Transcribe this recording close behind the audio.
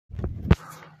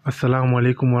Assalamu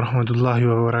alaikum wa rahmatullahi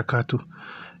wa barakatuh.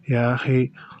 Ya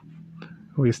akhi,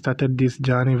 we started this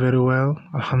journey very well.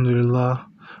 Alhamdulillah.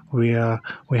 We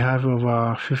have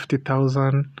over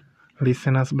 50,000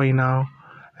 listeners by now,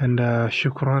 and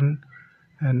shukran.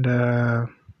 And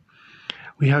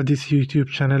we have this YouTube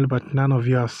channel, but none of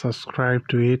you are subscribed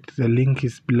to it. The link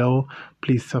is below.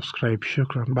 Please subscribe.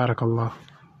 Shukran. Barakallah.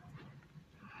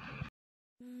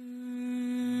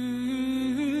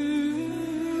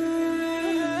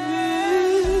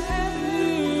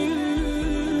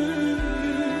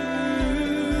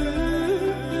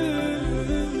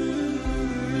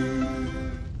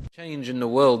 Change in the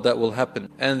world that will happen,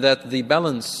 and that the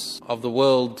balance of the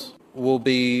world will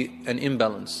be an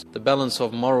imbalance. The balance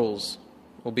of morals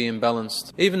will be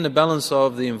imbalanced. Even the balance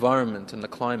of the environment and the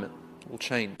climate will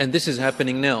change. And this is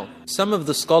happening now. Some of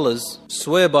the scholars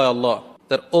swear by Allah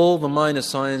that all the minor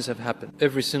signs have happened,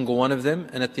 every single one of them,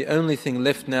 and that the only thing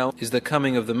left now is the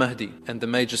coming of the Mahdi and the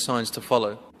major signs to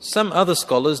follow. Some other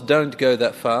scholars don't go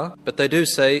that far, but they do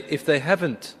say if they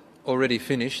haven't already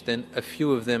finished, then a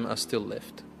few of them are still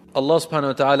left. Allah subhanahu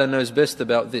wa ta'ala knows best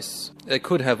about this. They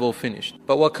could have all finished.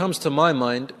 But what comes to my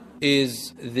mind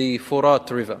is the Furat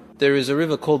river. There is a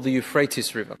river called the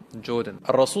Euphrates River in Jordan.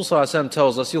 Rasul sallallahu alaihi wasallam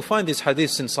tells us, you'll find this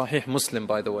hadith in Sahih Muslim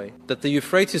by the way, that the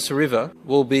Euphrates River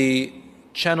will be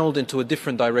channeled into a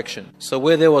different direction. So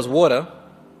where there was water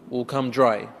will come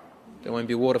dry. There won't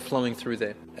be water flowing through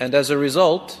there. And as a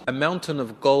result, a mountain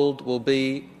of gold will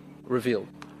be revealed.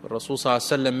 Rasul sallallahu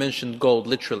alaihi wasallam mentioned gold,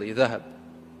 literally, dhahab.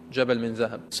 Jabal min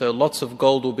dhahab. So lots of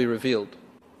gold will be revealed.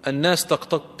 الناس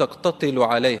تقتتل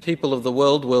عليه. People of the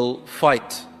world will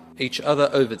fight each other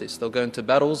over this. They'll go into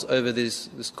battles over this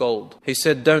gold. He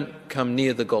said, don't come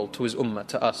near the gold, to his ummah,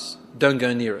 to us. Don't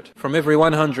go near it. From every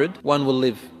 100, one will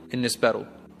live in this battle.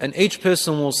 And each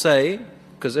person will say,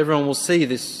 because everyone will see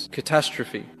this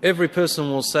catastrophe, every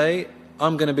person will say,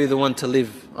 I'm going to be the one to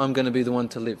live. I'm going to be the one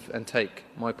to live and take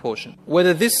my portion.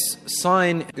 Whether this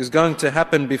sign is going to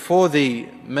happen before the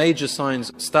major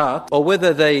signs start, or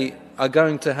whether they are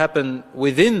going to happen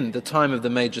within the time of the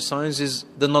major signs, is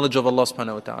the knowledge of Allah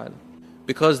subhanahu wa ta'ala.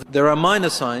 Because there are minor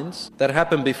signs that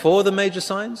happen before the major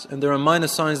signs, and there are minor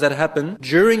signs that happen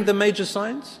during the major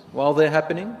signs while they're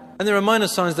happening, and there are minor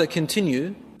signs that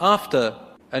continue after.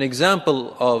 An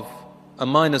example of a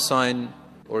minor sign,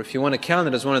 or if you want to count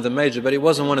it as one of the major, but it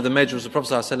wasn't one of the majors, the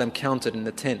Prophet ﷺ counted in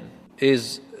the 10,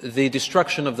 is the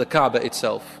destruction of the Kaaba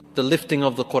itself, the lifting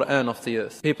of the Quran off the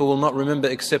earth. People will not remember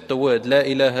except the word, La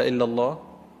ilaha illallah.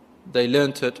 They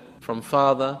learnt it from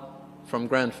father, from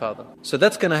grandfather. So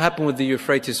that's going to happen with the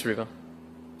Euphrates River,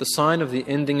 the sign of the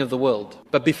ending of the world.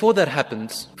 But before that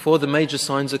happens, before the major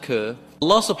signs occur,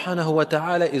 Allah subhanahu wa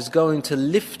ta'ala is going to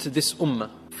lift this ummah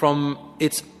from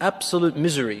its absolute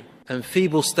misery and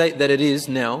feeble state that it is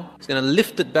now. It's going to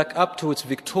lift it back up to its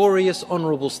victorious,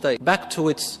 honorable state, back to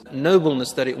its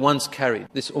nobleness that it once carried,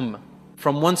 this ummah.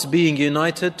 From once being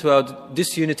united to our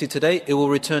disunity today, it will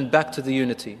return back to the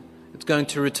unity. It's going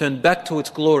to return back to its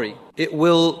glory. It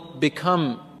will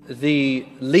become the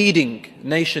leading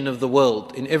nation of the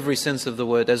world in every sense of the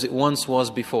word, as it once was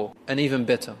before, and even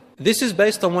better. This is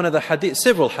based on one of the hadiths,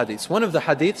 several hadiths. One of the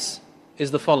hadiths is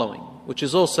the following, which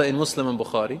is also in Muslim and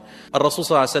Bukhari. Rasul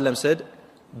sallallahu alaihi wasallam said,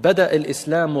 "Bada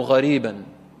al-Islamu ghariban,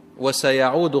 wa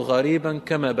sayaudu ghariban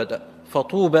kama bada.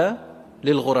 Fatuba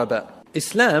lil-ghuraba."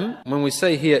 Islam, when we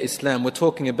say here Islam, we're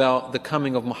talking about the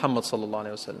coming of Muhammad sallallahu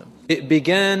alaihi wasallam. It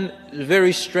began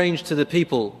very strange to the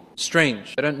people,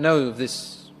 strange. They don't know of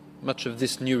this, much of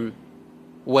this new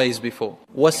ways before.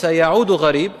 Wa sayaudu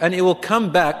gharib, and it will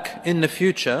come back in the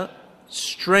future,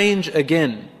 strange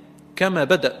again. Kama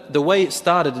bada, the way it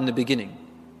started in the beginning,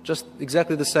 just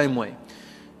exactly the same way.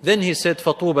 Then he said,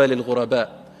 Fatuba lil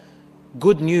ghuraba,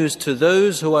 good news to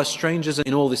those who are strangers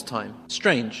in all this time.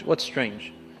 Strange, what's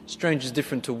strange? Strange is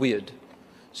different to weird.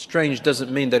 Strange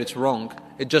doesn't mean that it's wrong.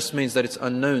 It just means that it's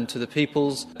unknown to the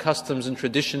people's customs and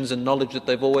traditions and knowledge that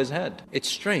they've always had. It's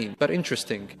strange, but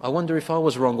interesting. I wonder if I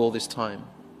was wrong all this time,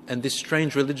 and this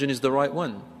strange religion is the right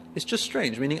one. It's just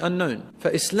strange, meaning unknown. For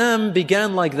Islam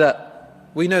began like that.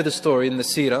 We know the story in the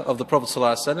seerah of the Prophet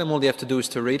ﷺ. All you have to do is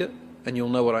to read it, and you'll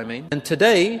know what I mean. And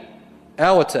today,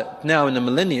 now in the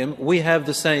millennium, we have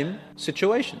the same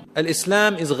situation.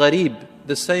 Al-Islam is gharib,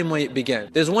 the same way it began.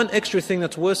 There's one extra thing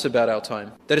that's worse about our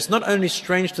time, that it's not only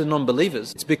strange to the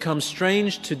non-believers, it's become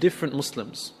strange to different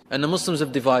Muslims. And the Muslims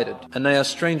have divided, and they are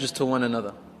strangers to one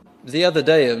another. The other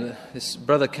day, this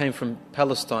brother came from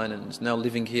Palestine and is now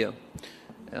living here.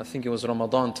 I think it was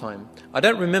Ramadan time. I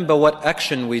don't remember what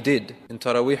action we did in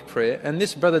Taraweeh prayer, and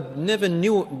this brother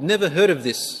never heard of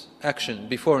this action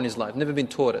before in his life, never been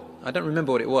taught it. I don't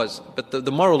remember what it was, but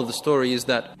the moral of the story is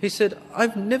that he said,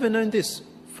 I've never known this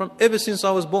from ever since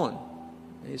I was born.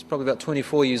 He's probably about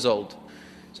 24 years old.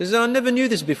 So he said, I never knew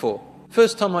this before.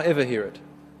 First time I ever hear it.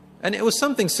 And it was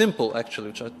something simple, actually,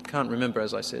 which I can't remember,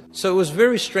 as I said. So it was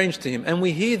very strange to him. And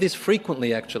we hear this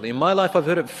frequently, actually. In my life, I've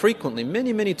heard it frequently,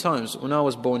 many, many times. When I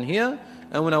was born here,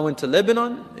 and when I went to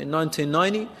Lebanon in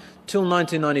 1990, till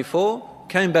 1994,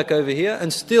 came back over here,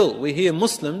 and still we hear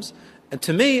Muslims. And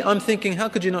to me, I'm thinking, how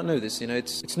could you not know this? You know,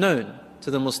 it's known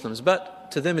to the Muslims,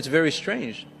 but to them it's very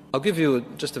strange. I'll give you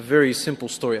just a very simple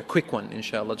story, a quick one,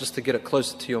 inshallah, just to get it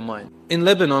closer to your mind. In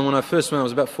Lebanon, when I first went, I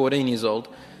was about 14 years old.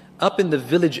 Up in the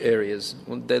village areas,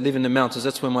 they live in the mountains,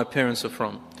 that's where my parents are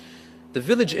from. The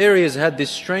village areas had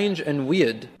this strange and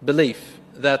weird belief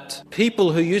that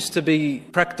people who used to be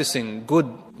practicing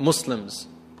good Muslims,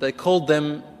 they called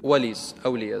them walis,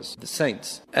 awliyas, the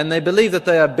saints. And they believe that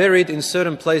they are buried in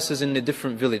certain places in the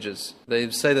different villages. They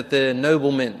say that they're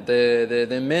noble men,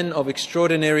 they're men of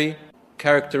extraordinary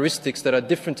characteristics that are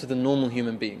different to the normal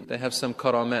human being. They have some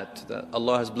karamat, that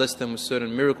Allah has blessed them with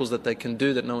certain miracles that they can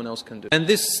do that no one else can do. And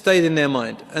this stayed in their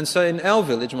mind. And so in our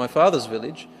village, my father's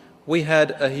village, we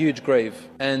had a huge grave.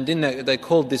 And in that, they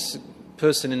called this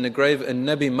person in the grave a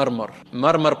Nabi Marmar.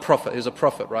 Marmar prophet. He was a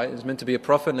prophet, right? He was meant to be a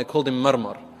prophet, and they called him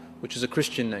Marmar, which is a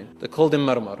Christian name. They called him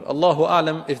Marmar. Allahu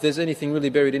A'lam if there's anything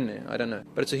really buried in there. I don't know.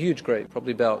 But it's a huge grave,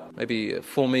 probably about maybe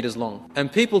 4 meters long.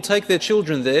 And people take their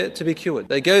children there to be cured.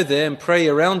 They go there and pray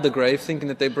around the grave, thinking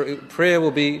that their prayer will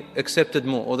be accepted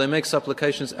more, or they make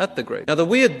supplications at the grave. Now the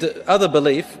weird other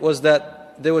belief was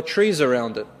that there were trees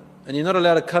around it. And you're not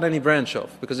allowed to cut any branch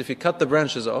off, because if you cut the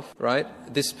branches off, right,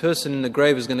 this person in the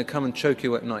grave is going to come and choke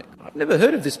you at night. I've never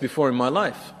heard of this before in my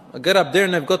life. I get up there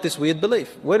and they've got this weird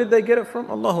belief. Where did they get it from?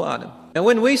 Allahu A'lam. And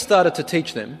when we started to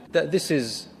teach them that this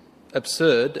is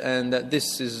absurd and that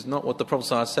this is not what the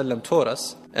Prophet ﷺ taught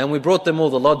us, and we brought them all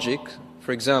the logic.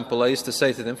 For example, I used to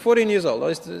say to them, 14 years old,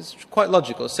 it's quite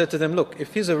logical. I said to them, look,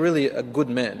 if he's really a good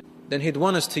man, then he'd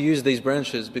want us to use these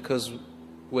branches because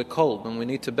we're cold and we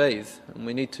need to bathe and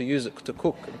we need to use it to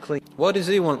cook and clean. What does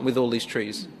he want with all these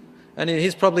trees? And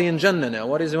he's probably in Jannah now.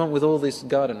 What does he want with all this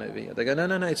garden over here? They go,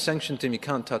 no, it's sanctioned to him, you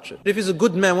can't touch it. But if he's a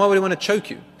good man, why would he want to choke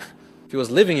you? If he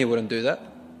was living, he wouldn't do that.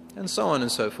 And so on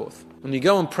and so forth. When you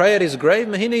go and pray at his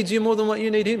grave, he needs you more than what you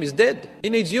need him. He's dead. He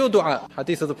needs your dua.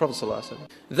 Hadith of the Prophet ﷺ.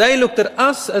 They looked at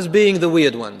us as being the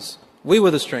weird ones. We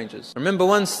were the strangers. I remember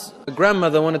once a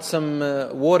grandmother wanted some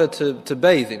water to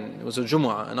bathe in. It was a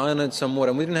Jumu'ah, and I wanted some water.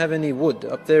 And we didn't have any wood.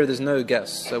 Up there's no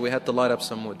gas, so we had to light up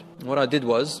some wood. And what I did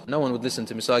was, no one would listen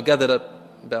to me, so I gathered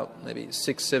up about maybe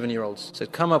 6-7-year-olds.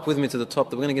 Said, come up with me to the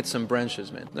top, we're going to get some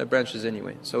branches, man. No branches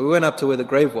anyway. So we went up to where the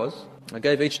grave was. I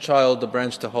gave each child a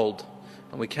branch to hold.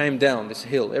 And we came down this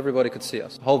hill. Everybody could see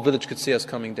us. The whole village could see us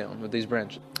coming down with these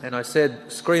branches. And I said,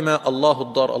 scream out,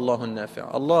 Allahu Dar, Allahu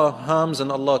Nafi'. Allah harms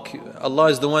and Allah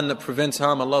is the one that prevents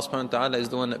harm. Allah subhanahu wa ta'ala is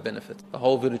the one that benefits. The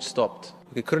whole village stopped.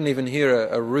 We couldn't even hear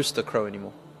a rooster crow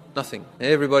anymore. Nothing.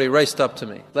 Everybody raced up to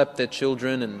me, slapped their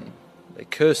children, and they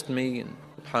cursed me. And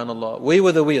subhanallah, we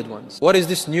were the weird ones. What is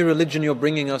this new religion you're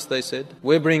bringing us, they said.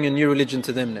 We're bringing a new religion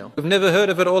to them now. We've never heard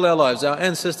of it all our lives. Our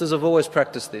ancestors have always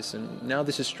practiced this, and now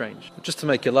this is strange. Just to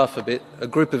make you laugh a bit, a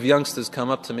group of youngsters come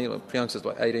up to me, youngsters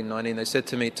like 18, 19, they said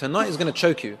to me, tonight is going to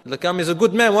choke you. Lakam is a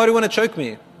good man, why do you want to choke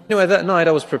me? Anyway, that night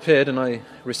I was prepared and I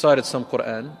recited some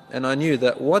Quran, and I knew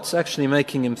that what's actually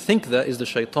making him think that is the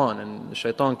shaitan, and the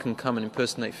shaitan can come and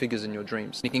impersonate figures in your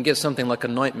dreams. You can get something like a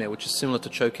nightmare, which is similar to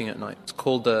choking at night. It's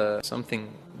called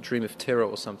something, dream of terror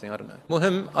or something, I don't know.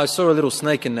 Muhim, I saw a little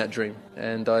snake in that dream,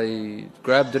 and I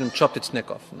grabbed it and chopped its neck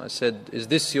off. And I said, is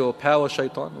this your power,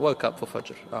 shaitan? Woke up for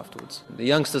Fajr afterwards. The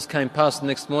youngsters came past the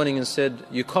next morning and said,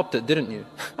 you copped it, didn't you?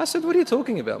 I said, what are you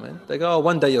talking about, man? They go, oh,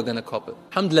 one day you're going to cop it.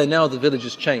 Alhamdulillah, now the village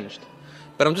has changed.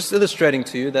 But I'm just illustrating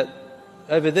to you that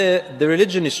over there, the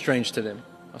religion is strange to them.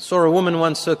 I saw a woman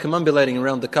once circumambulating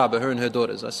around the Kaaba, her and her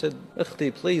daughters. I said,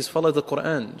 Ukhti, please follow the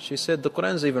Quran. She said, the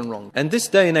Quran's even wrong. And this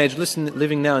day and age,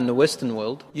 living now in the Western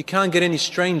world, you can't get any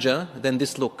stranger than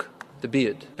this look, the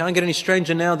beard. You can't get any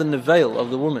stranger now than the veil of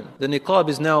the woman. The niqab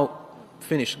is now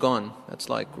finished, gone. That's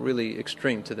like really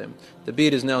extreme to them. The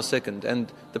beard is now second.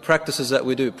 And the practices that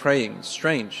we do, praying,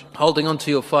 strange. Holding on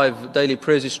to your 5 daily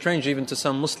prayers is strange even to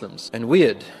some Muslims. And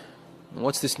weird.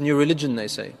 What's this new religion, they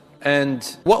say? And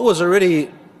what was already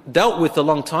dealt with a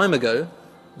long time ago,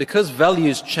 because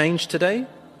values change today,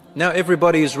 now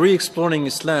everybody is re-exploring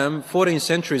Islam 14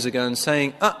 centuries ago and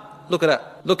saying, look at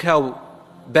that, look how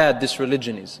bad this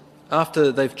religion is.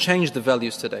 After they've changed the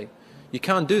values today. You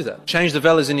can't do that. Change the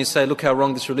values and you say, look how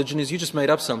wrong this religion is. You just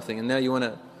made up something and now you want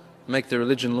to make the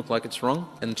religion look like it's wrong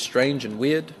and strange and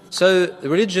weird. So the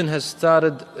religion has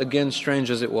started again strange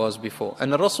as it was before.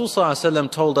 And the Rasul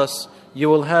ﷺ told us, you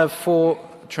will have 4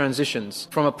 transitions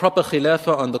from a proper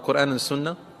khilafah on the Quran and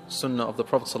Sunnah of the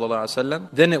Prophet ﷺ.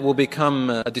 Then it will become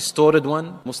a distorted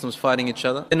one, Muslims fighting each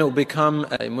other. Then it will become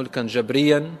a mulkan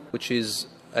jabriyan, which is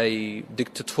a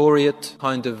dictatoriate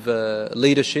kind of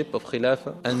leadership of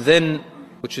khilafah. And then,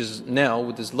 which is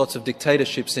now, there's lots of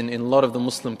dictatorships in a lot of the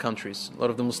Muslim countries, a lot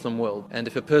of the Muslim world. And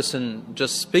if a person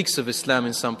just speaks of Islam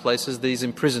in some places, he's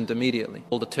imprisoned immediately,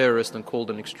 called a terrorist and called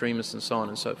an extremist and so on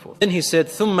and so forth. Then he said,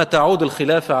 ثُمَّ تَعُودُ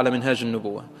الْخِلَافَ عَلَى مِنْهَاجِ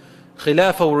النُّبُوَّةِ.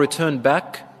 Khilafah will return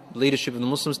back, leadership of the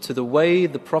Muslims, to the way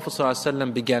the Prophet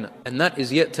ﷺ began it. And that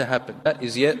is yet to happen. That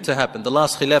is yet to happen. The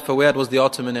last Khilafah we had was the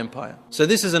Ottoman Empire. So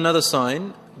this is another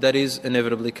sign that is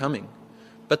inevitably coming.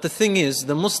 But the thing is,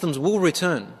 the Muslims will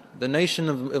return. The nation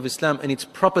of Islam in its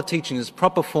proper teaching, its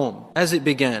proper form, as it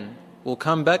began, will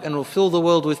come back and will fill the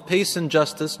world with peace and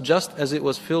justice, just as it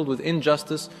was filled with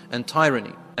injustice and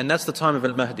tyranny. And that's the time of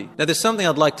Al-Mahdi. Now there's something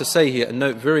I'd like to say here and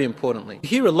note very importantly. You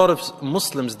hear a lot of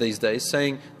Muslims these days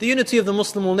saying, the unity of the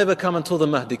Muslim will never come until the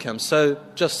Mahdi comes. So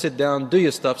just sit down, do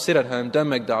your stuff, sit at home, don't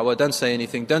make da'wah, don't say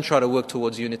anything, don't try to work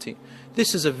towards unity.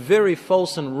 This is a very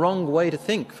false and wrong way to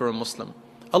think for a Muslim.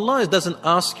 Allah doesn't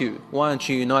ask you, why aren't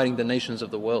you uniting the nations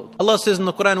of the world? Allah says in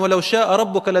the Quran, وَلَوْ شَاءَ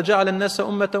رَبُّكَ لَجَعَلَ النَّاسَ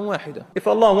أُمَّةً وَاحِدًا. If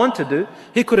Allah wanted to,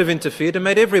 He could have interfered and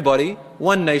made everybody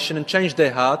one nation and changed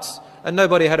their hearts, and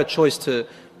nobody had a choice to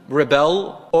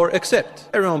rebel or accept.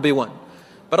 Everyone will be one.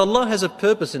 But Allah has a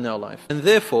purpose in our life. And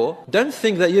therefore, don't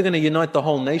think that you're going to unite the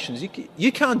whole nations.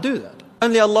 You can't do that.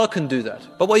 Only Allah can do that.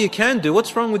 But what you can do,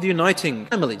 what's wrong with uniting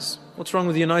families? What's wrong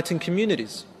with uniting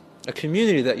communities? A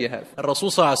community that you have.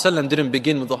 Rasul ﷺ didn't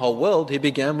begin with the whole world, he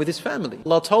began with his family.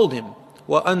 Allah told him,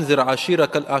 وَأَنذِرْ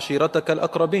عَشِيرَتَكَ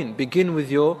الْأَقْرَبِينَ. Begin with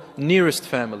your nearest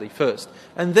family first.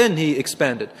 And then he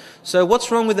expanded. So what's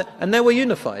wrong with that? And they were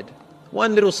unified.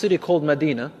 One little city called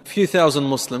Medina, a few thousand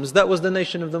Muslims, that was the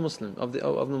nation of the Muslim, of the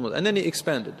Muslim. And then he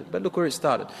expanded. But look where it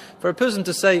started. For a person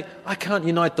to say, I can't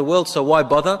unite the world, so why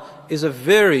bother, is a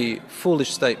very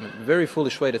foolish statement, very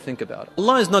foolish way to think about it.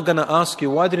 Allah is not going to ask you,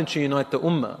 why didn't you unite the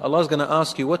ummah? Allah is going to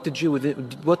ask you, what did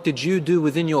you do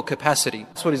within your capacity?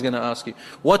 That's what He's going to ask you.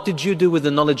 What did you do with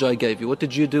the knowledge I gave you? What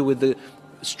did you do with the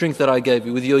strength that I gave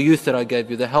you, with your youth that I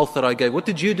gave you, the health that I gave you? What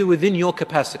did you do within your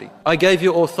capacity? I gave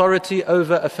you authority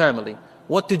over a family.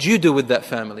 What did you do with that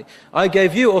family? I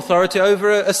gave you authority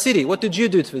over a city. What did you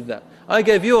do with that? I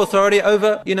gave you authority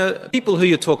over, people who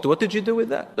you talk to. What did you do with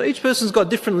that? So each person's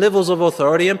got different levels of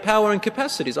authority and power and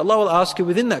capacities. Allah will ask you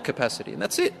within that capacity, and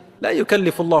that's it. لا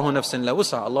يكلف الله نفسا إلا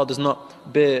وسعها. Allah does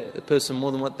not bear a person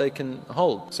more than what they can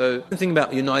hold. So think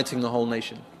about uniting the whole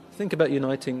nation. Think about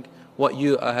uniting what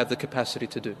you have the capacity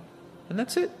to do. And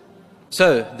that's it.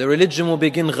 So the religion will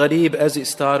begin gharib as it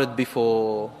started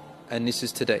before. And this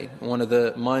is today, one of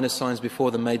the minor signs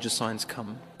before the major signs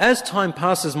come. As time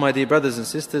passes, my dear brothers and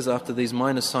sisters, after these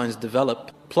minor signs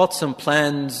develop, plots and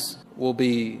plans will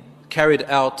be carried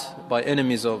out by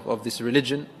enemies of this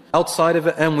religion, outside of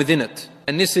it and within it.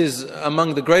 And this is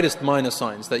among the greatest minor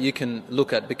signs that you can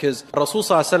look at, because Rasul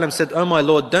ﷺ said, "Oh my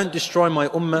Lord, don't destroy my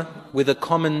ummah with a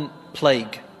common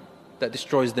plague that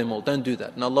destroys them all. Don't do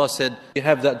that." And Allah said, you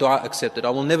have that dua accepted. I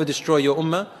will never destroy your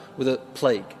ummah with a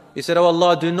plague. He said, "Oh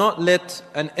Allah, do not let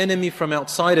an enemy from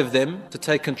outside of them to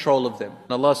take control of them."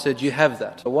 And Allah said, you have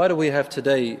that. So why do we have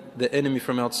today the enemy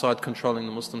from outside controlling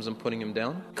the Muslims and putting him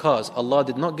down? Because Allah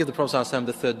did not give the Prophet ﷺ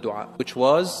the third dua, which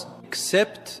was,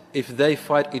 except if they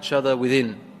fight each other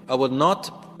within, I will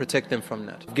not protect them from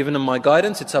that. I've given them my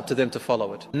guidance, it's up to them to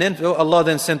follow it. And then Allah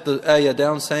then sent the ayah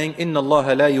down saying, إِنَّ اللَّهَ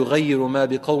لَا يُغَيِّرُ مَا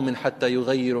بِقَوْمٍ حَتَّى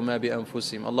يُغَيِّرُ مَا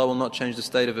بِأَنفُسِهِمْ. Allah will not change the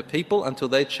state of a people until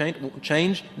they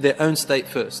change their own state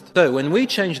first. So when we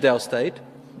changed our state,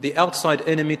 the outside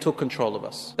enemy took control of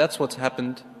us. That's what's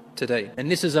happened today. And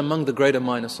this is among the greater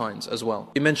minor signs as well.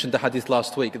 We mentioned the hadith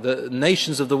last week. The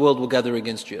nations of the world will gather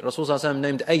against you. Rasulullah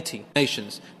named 80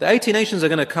 nations. The 80 nations are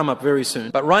going to come up very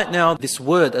soon. But right now, this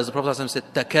word, as the Prophet said,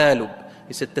 takalub.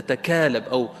 He said, tatakalab.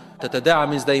 Oh, tatada'a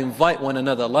means they invite one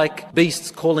another, like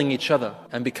beasts calling each other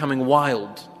and becoming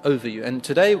wild over you. And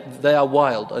today, they are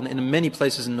wild, and in many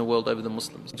places in the world over the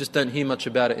Muslims. You just don't hear much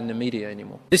about it in the media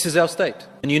anymore. This is our state.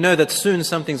 And you know that soon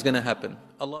something's going to happen.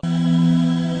 Allah...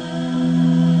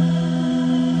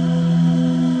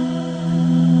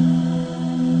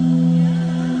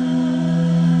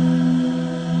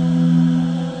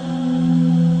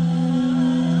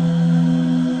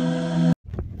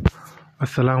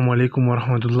 Assalamu alaikum wa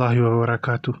rahmatullahi wa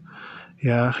barakatuh.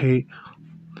 Ya akhi,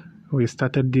 we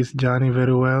started this journey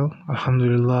very well.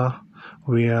 Alhamdulillah.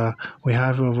 We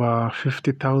have over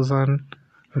 50,000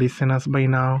 listeners by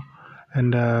now,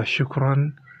 and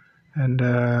shukran. And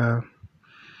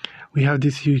we have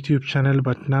this YouTube channel,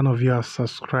 but none of you are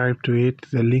subscribed to it.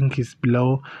 The link is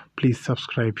below. Please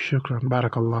subscribe. Shukran.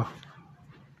 Barakallah.